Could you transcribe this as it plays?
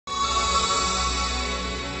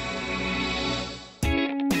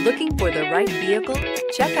Looking for the right vehicle?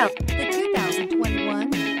 Check out the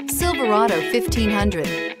 2021 Silverado 1500.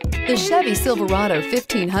 The Chevy Silverado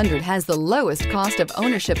 1500 has the lowest cost of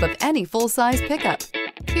ownership of any full-size pickup.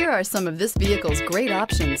 Here are some of this vehicle's great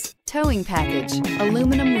options: towing package,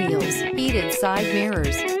 aluminum wheels, heated side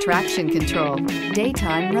mirrors, traction control,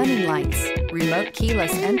 daytime running lights, remote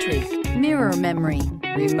keyless entry, mirror memory,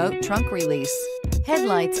 remote trunk release,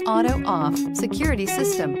 headlights auto off, security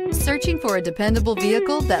system. Searching for a dependable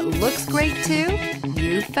vehicle that looks great too?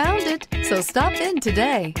 You found it, so stop in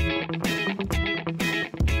today.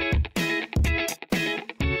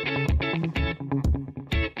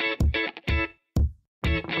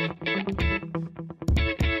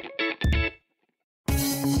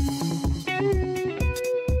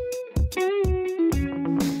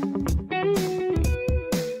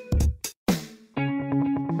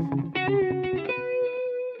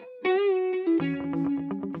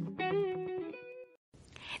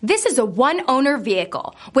 This is a one-owner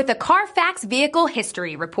vehicle with a CARFAX Vehicle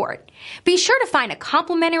History Report. Be sure to find a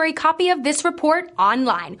complimentary copy of this report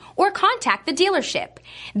online or contact the dealership.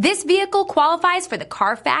 This vehicle qualifies for the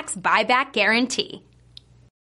CARFAX Buyback Guarantee.